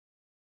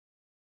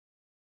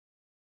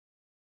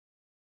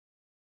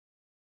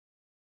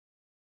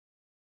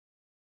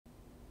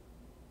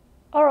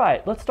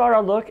Alright, let's start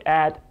our look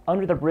at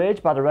Under the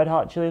Bridge by the Red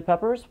Hot Chili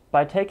Peppers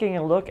by taking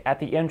a look at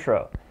the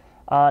intro.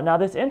 Now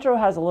this intro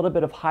has a little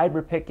bit of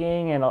hybrid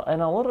picking and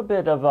a little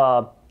bit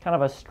of kind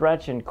of a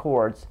stretch in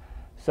chords.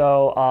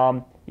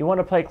 So you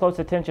want to pay close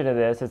attention to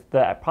this. It's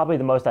probably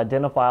the most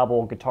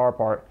identifiable guitar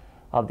part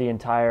of the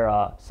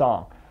entire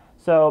song.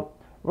 So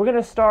we're going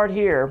to start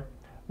here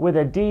with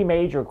a D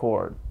major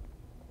chord.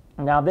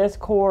 Now this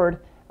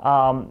chord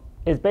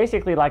is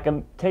basically like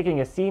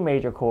taking a C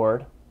major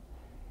chord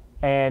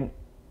and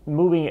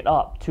moving it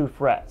up 2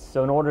 frets.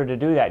 So in order to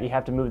do that, you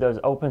have to move those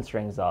open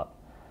strings up.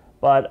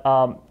 But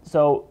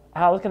so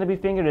how it's going to be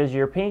fingered is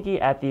your pinky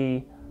at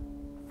the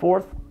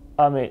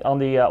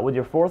with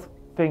your 4th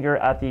finger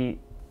at the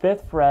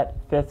 5th fret,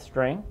 5th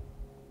string.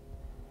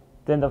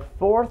 Then the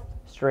 4th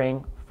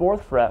string,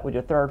 4th fret with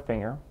your 3rd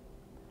finger.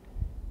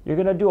 You're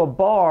going to do a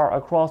bar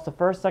across the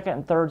 1st, 2nd,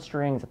 and 3rd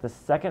strings at the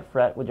 2nd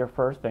fret with your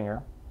 1st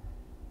finger.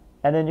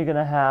 And then you're going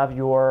to have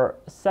your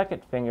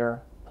 2nd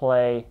finger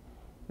play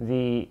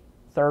the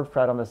 3rd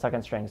fret on the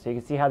 2nd string. So you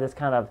can see how this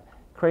kind of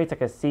creates like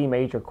a C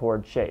major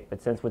chord shape.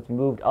 But since it's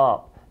moved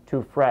up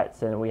 2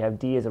 frets and we have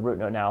D as a root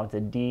note now, it's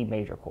a D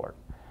major chord.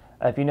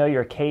 If you know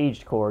your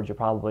caged chords, you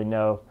probably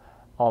know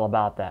all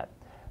about that.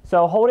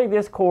 So holding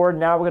this chord,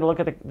 now we're going to look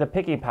at the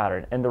picking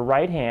pattern. In the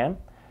right hand,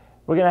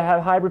 we're going to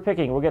have hybrid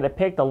picking. We're going to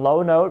pick the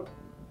low note.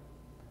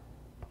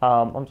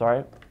 We're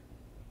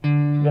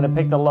going to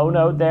pick the low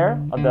note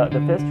there of the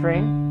 5th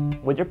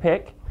string with your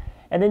pick.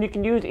 And then you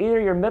can use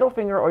either your middle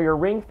finger or your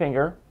ring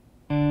finger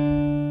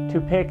to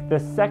pick the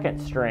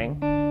 2nd string.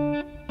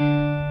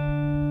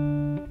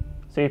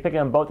 So you're picking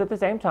them both at the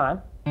same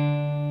time.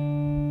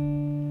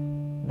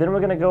 Then we're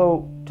going to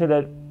go to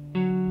the...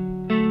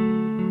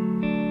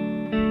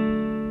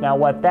 Now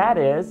what that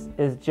is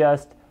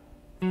just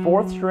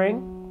 4th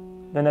string,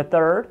 then the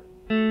 3rd,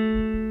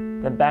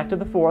 then back to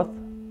the 4th,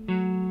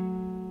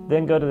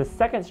 then go to the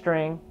 2nd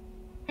string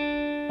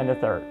and the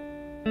 3rd.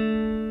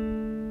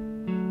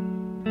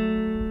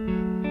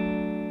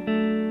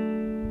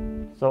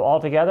 So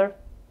all together,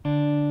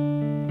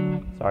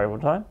 sorry, one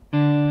time.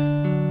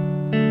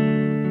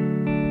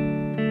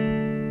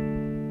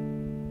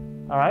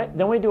 All right,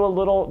 then we do a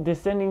little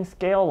descending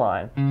scale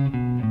line.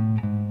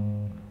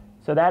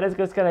 So that is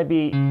just going to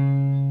be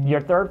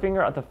your 3rd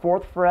finger at the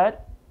 4th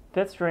fret,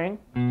 5th string,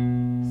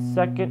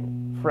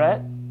 2nd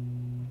fret,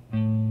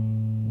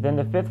 then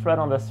the 5th fret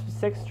on the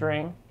 6th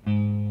string,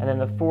 and then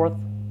the 4th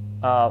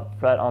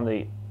fret on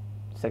the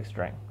 6th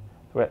string.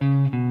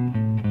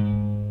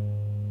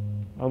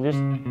 We'll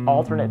just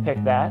alternate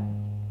pick that.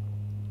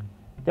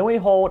 Then we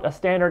hold a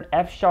standard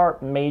F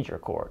sharp major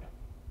chord.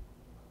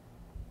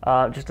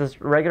 Just a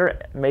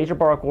regular major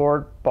bar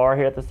chord, bar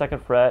here at the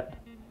 2nd fret,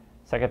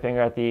 2nd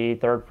finger at the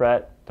 3rd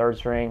fret, 3rd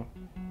string,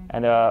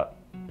 and a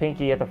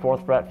pinky at the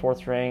 4th fret, 4th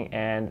string,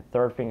 and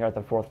 3rd finger at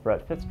the 4th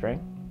fret, 5th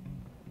string.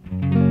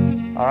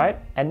 All right,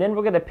 and then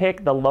we're going to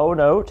pick the low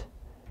note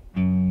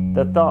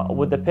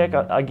with the pick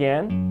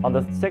again on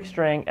the 6th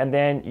string, and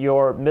then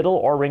your middle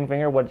or ring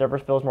finger, whatever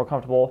feels more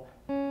comfortable,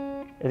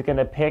 is going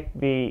to pick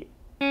the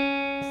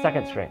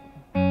 2nd string.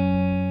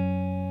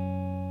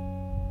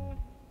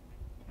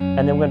 And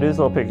then we're going to do this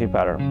little picking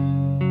pattern.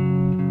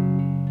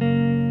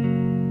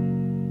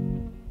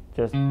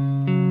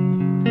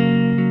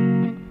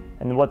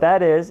 And what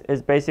that is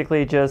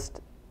basically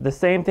just the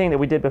same thing that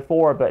we did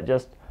before, but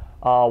just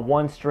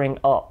 1 string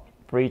up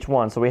for each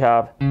one. So we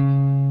have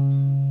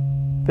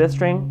 5th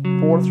string,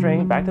 4th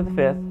string, back to the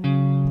 5th,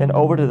 then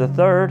over to the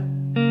 3rd,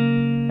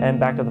 and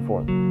back to the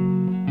 4th.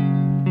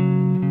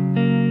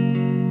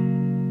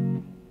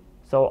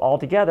 So all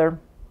together,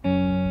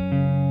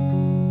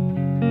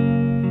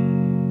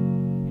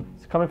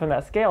 it's coming from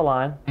that scale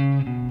line.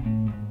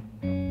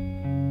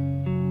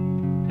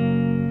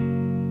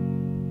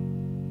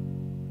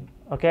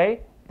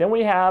 Okay, then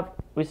we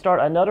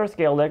start another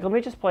scale lick. Let me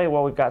just play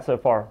what we've got so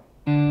far.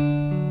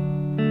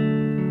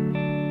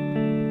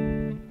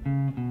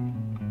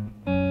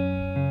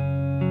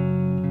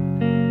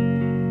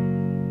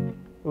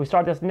 We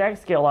start this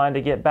next scale line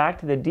to get back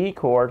to the D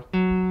chord.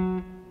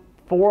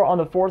 4 on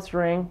the 4th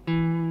string,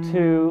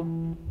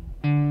 2,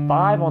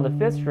 5 on the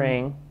 5th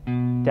string,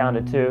 down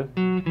to 2.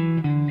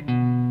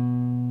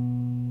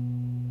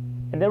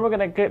 And then we're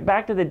going to get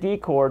back to the D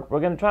chord. We're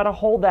going to try to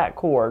hold that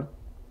chord.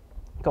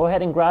 Go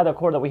ahead and grab the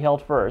chord that we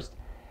held first.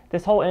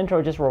 This whole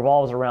intro just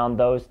revolves around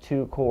those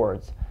 2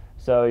 chords.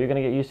 So you're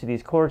going to get used to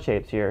these chord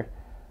shapes here.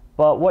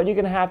 But what you're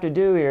going to have to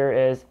do here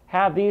is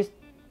have this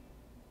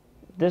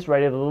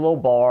ready, the little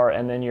bar,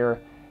 and then your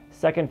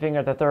 2nd finger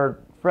at the 3rd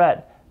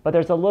fret. But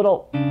there's a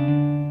little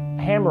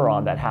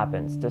hammer-on that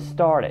happens to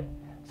start it.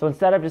 So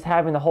instead of just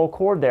having the whole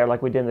chord there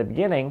like we did in the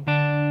beginning,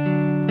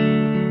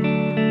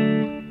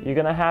 you're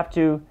going to have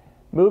to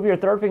move your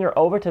 3rd finger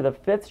over to the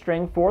 5th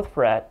string, 4th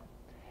fret.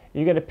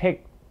 You're going to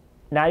pick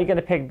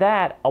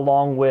that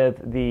along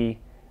with the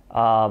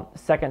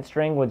 2nd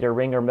string with your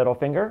ring or middle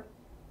finger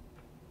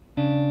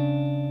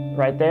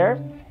right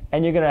there,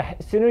 and you're going to,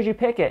 as soon as you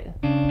pick it,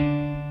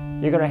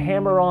 you're going to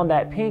hammer on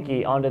that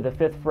pinky onto the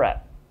 5th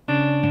fret,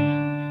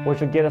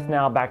 which will get us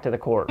now back to the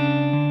chord.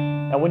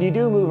 And when you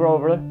do move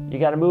over, you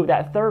got to move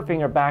that third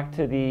finger back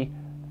to the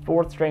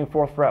 4th string,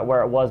 4th fret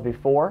where it was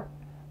before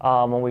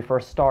when we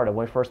first started,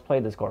 when we first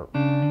played this chord.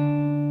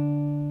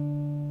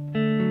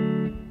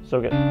 So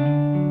good.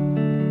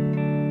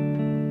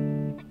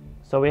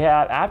 So we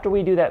have, after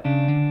we do that,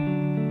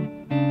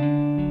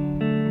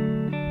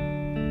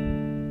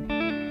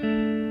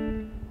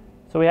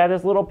 so we have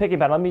this little picking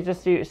pattern. Let me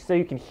just see so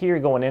you can hear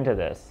going into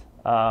this.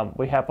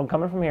 We have one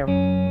coming from here.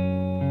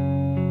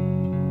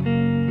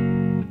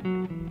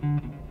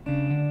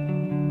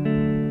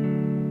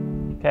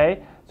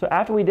 Okay, so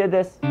after we did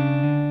this,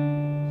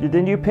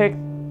 then you pick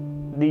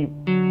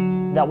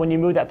that when you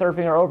move that third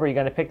finger over, you're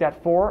going to pick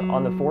that 4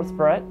 on the 4th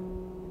fret,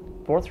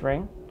 4th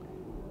string,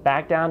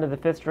 back down to the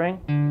 5th string,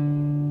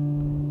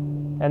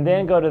 and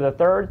then go to the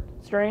 3rd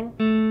string,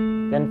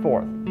 then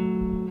 4th.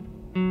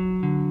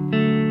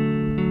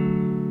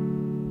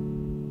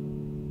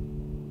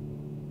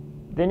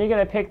 Then you're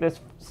going to pick this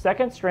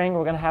 2nd string.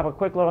 We're going to have a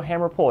quick little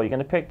hammer pull. You're going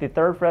to pick the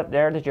 3rd fret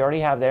there that you already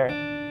have there,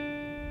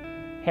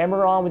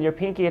 hammer on with your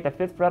pinky at the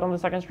 5th fret on the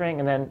 2nd string,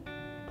 and then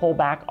pull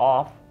back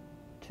off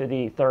to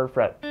the 3rd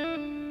fret.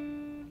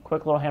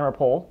 Quick little hammer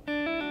pull.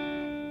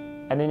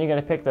 And then you're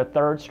going to pick the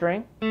 3rd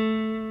string.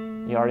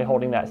 You're already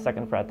holding that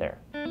 2nd fret there.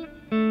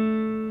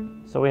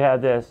 So we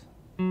have this.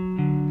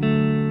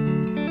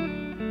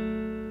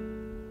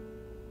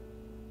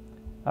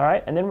 All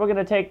right, and then we're going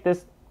to take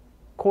this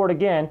chord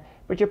again,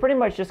 but you're pretty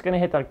much just going to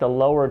hit like the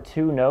lower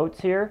 2 notes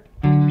here.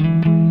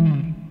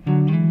 And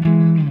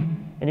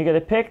you're going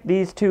to pick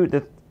these two,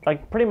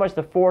 like pretty much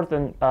the 4th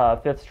and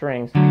 5th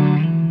strings,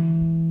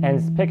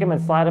 and pick them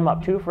and slide them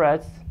up 2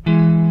 frets,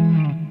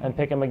 and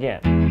pick them again.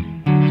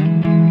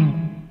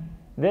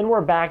 Then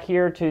we're back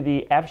here to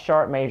the F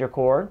sharp major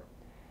chord,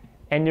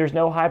 and there's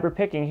no hybrid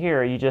picking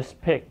here. You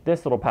just pick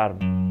this little pattern,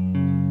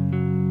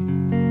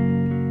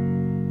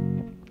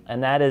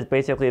 and that is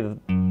basically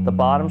the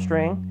bottom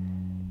string,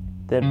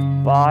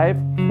 then 5,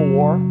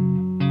 4,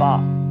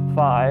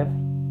 5,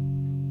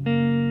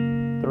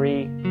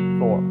 3,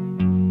 4.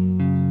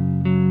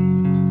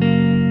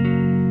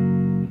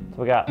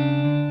 So we got.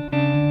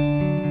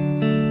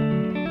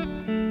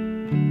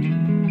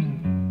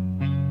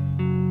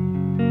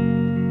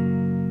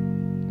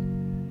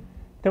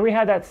 Then we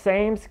had that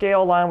same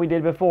scale line we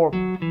did before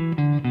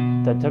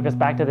that took us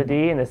back to the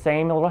D, and the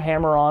same little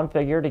hammer-on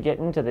figure to get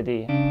into the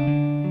D.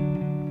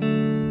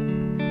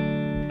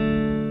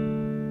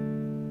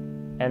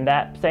 And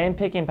that same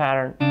picking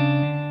pattern,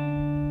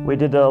 we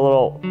did the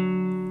little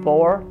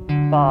 4,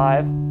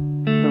 5, 3,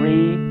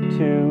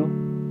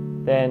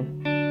 2,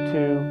 then 2,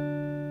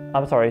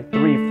 I'm sorry,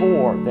 3,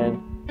 4,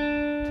 then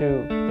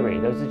 2, 3.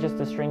 Those are just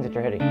the strings that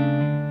you're hitting.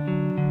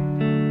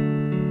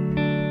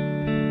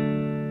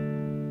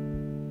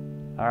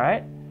 All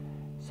right,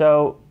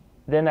 so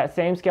then that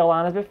same scale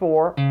line as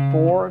before,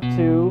 4,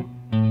 2,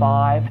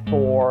 5,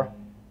 4,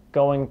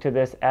 going to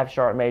this F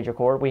sharp major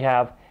chord. We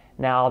have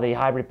now the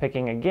hybrid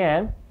picking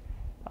again.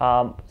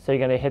 So you're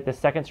going to hit the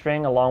 2nd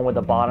string along with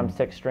the bottom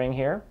 6th string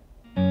here.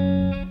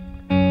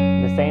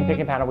 The same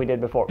picking pattern we did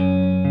before.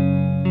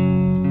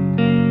 Then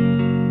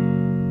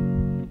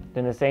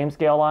the same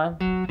scale line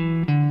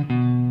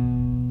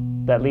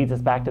that leads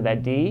us back to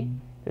that D.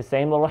 The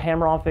same little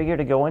hammer-on figure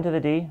to go into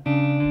the D.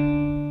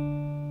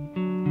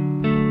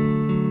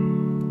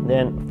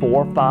 Then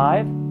 4,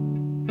 5, 3,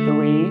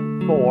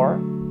 4,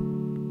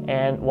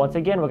 and once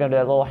again we're going to do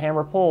that little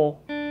hammer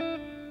pull.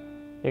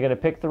 You're going to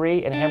pick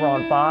 3 and hammer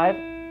on 5,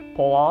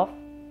 pull off,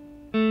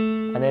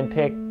 and then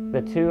pick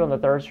the 2 on the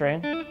 3rd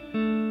string.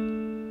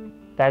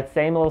 That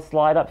same little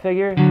slide up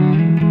figure,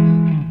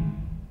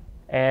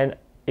 and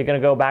you're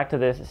going to go back to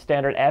this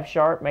standard F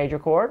sharp major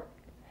chord,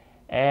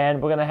 and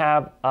we're going to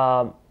have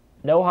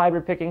no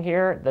hybrid picking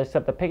here,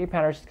 except the picking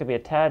pattern is just going to be a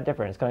tad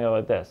different. It's going to go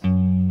like this.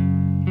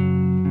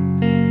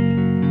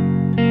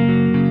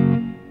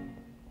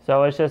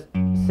 So it's just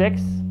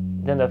 6,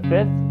 then the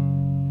 5th,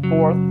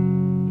 4th,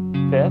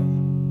 5th.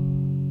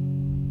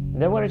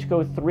 Then we're going to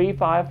go 3,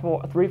 5,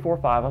 4, 3, 4,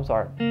 5, I'm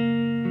sorry.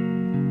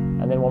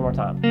 And then one more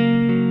time.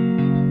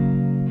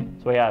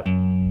 So we have.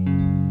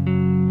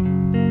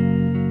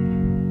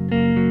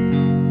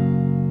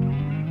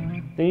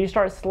 Then you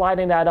start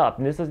sliding that up.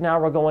 And this is now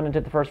we're going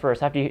into the first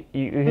verse. After you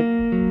hit,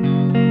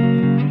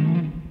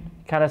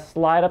 kind of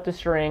slide up the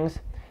strings.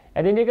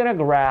 And then you're going to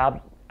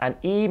grab an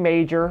E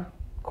major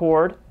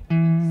chord,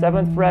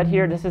 7th fret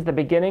here. This is the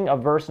beginning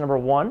of verse number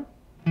 1.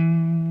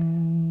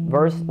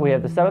 We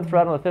have the 7th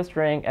fret on the 5th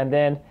string, and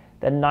then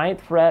the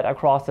 9th fret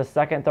across the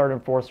 2nd, 3rd,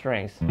 and 4th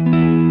strings.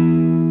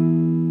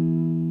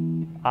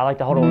 I like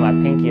to hold it with my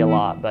pinky a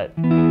lot, but.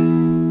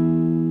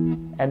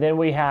 And then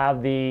we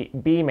have the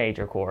B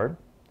major chord,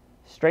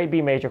 straight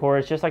B major chord.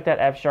 It's just like that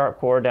F sharp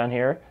chord down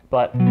here,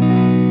 but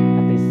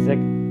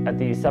at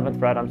the 7th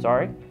fret, I'm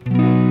sorry.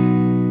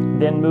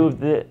 Then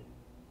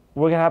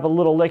we're gonna have a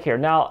little lick here.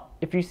 Now,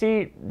 if you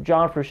see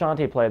John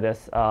Frusciante play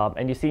this,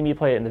 and you see me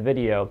play it in the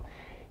video,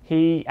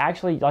 he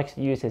actually likes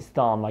to use his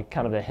thumb, like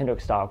kind of the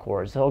Hendrix style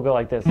chords. So he'll go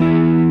like this. He'll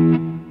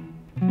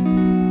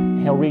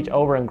reach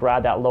over and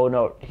grab that low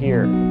note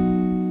here.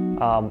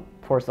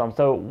 for some.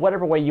 So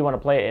whatever way you want to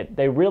play it,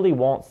 they really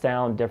won't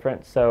sound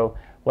different. So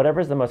whatever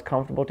is the most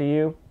comfortable to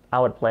you, I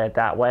would play it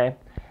that way.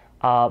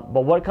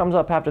 But what comes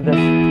up after this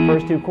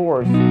first two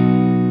chords,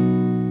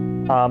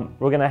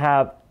 we're going to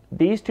have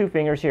these two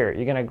fingers here.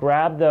 You're going to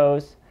grab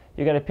those.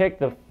 You're going to pick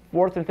the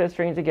 4th and 5th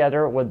string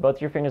together with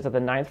both your fingers at the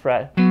 9th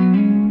fret,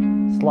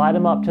 slide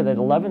them up to the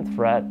 11th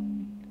fret,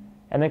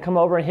 and then come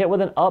over and hit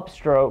with an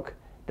upstroke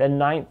the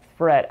 9th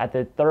fret at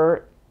the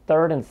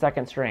 3rd and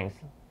 2nd strings.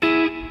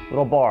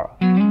 Little bar.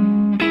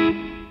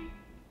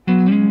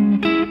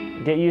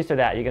 Get used to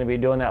that. You're going to be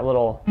doing that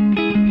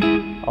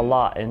a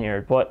lot in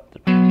here. But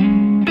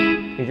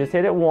you just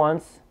hit it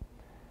once,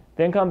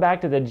 then come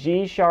back to the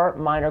G sharp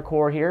minor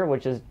chord here,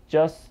 which is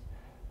just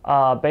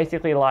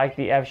basically like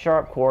the F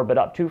sharp chord, but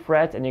up 2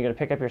 frets, and you're going to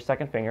pick up your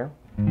 2nd finger.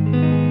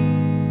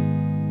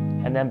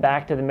 And then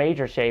back to the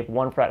major shape,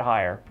 1 fret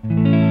higher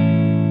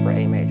for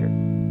A major.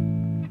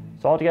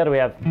 So all together we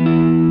have.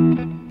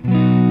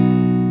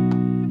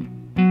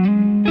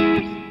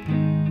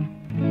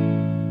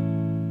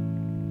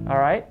 All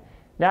right.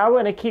 Now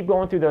we're going to keep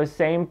going through those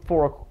same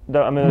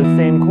those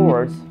same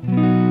chords.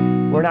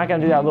 We're not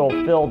going to do that little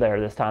fill there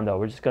this time though.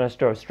 We're just going to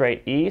go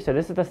straight E. So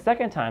this is the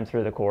 2nd time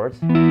through the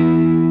chords.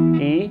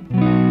 E,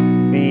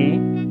 B,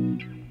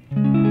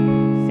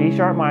 C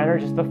sharp minor,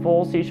 just the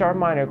full C sharp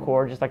minor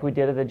chord, just like we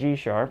did at the G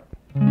sharp.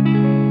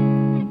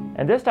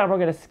 And this time we're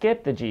going to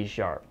skip the G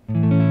sharp.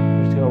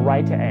 We're just going to go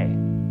right to A.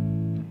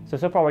 So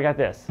far we got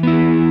this.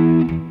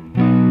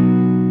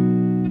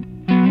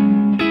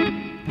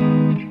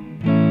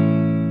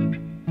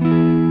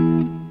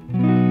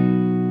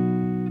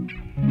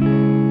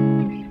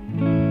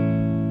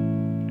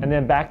 And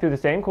then back through the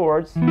same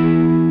chords. G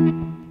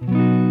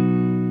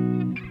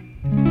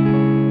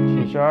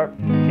sharp,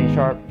 G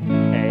sharp,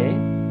 A.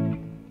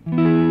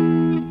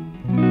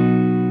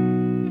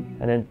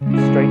 And then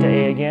straight to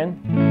A again.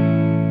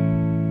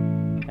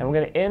 And we're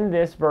going to end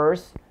this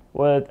verse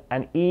with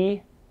an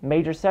E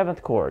major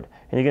 7th chord.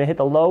 And you're going to hit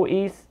the low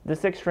E, the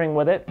 6th string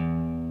with it.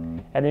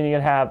 And then you're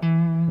going to have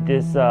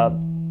this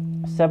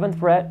 7th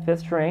fret, 5th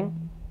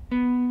string,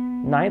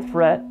 9th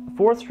fret,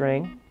 4th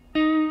string,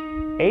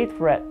 8th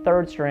fret,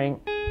 3rd string,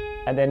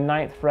 and then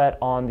 9th fret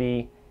on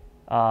the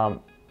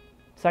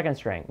 2nd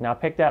string. Now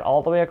pick that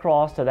all the way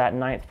across to that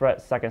 9th fret,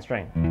 2nd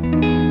string.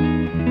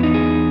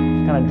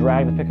 Just kind of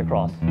drag the pick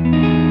across.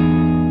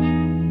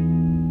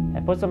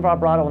 And put some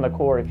vibrato on the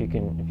chord if you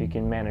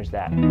can manage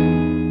that.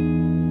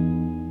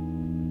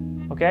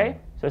 Okay?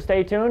 So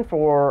stay tuned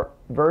for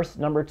verse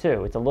number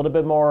 2. It's a little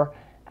bit more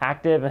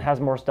active and has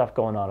more stuff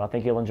going on. I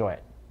think you'll enjoy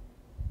it.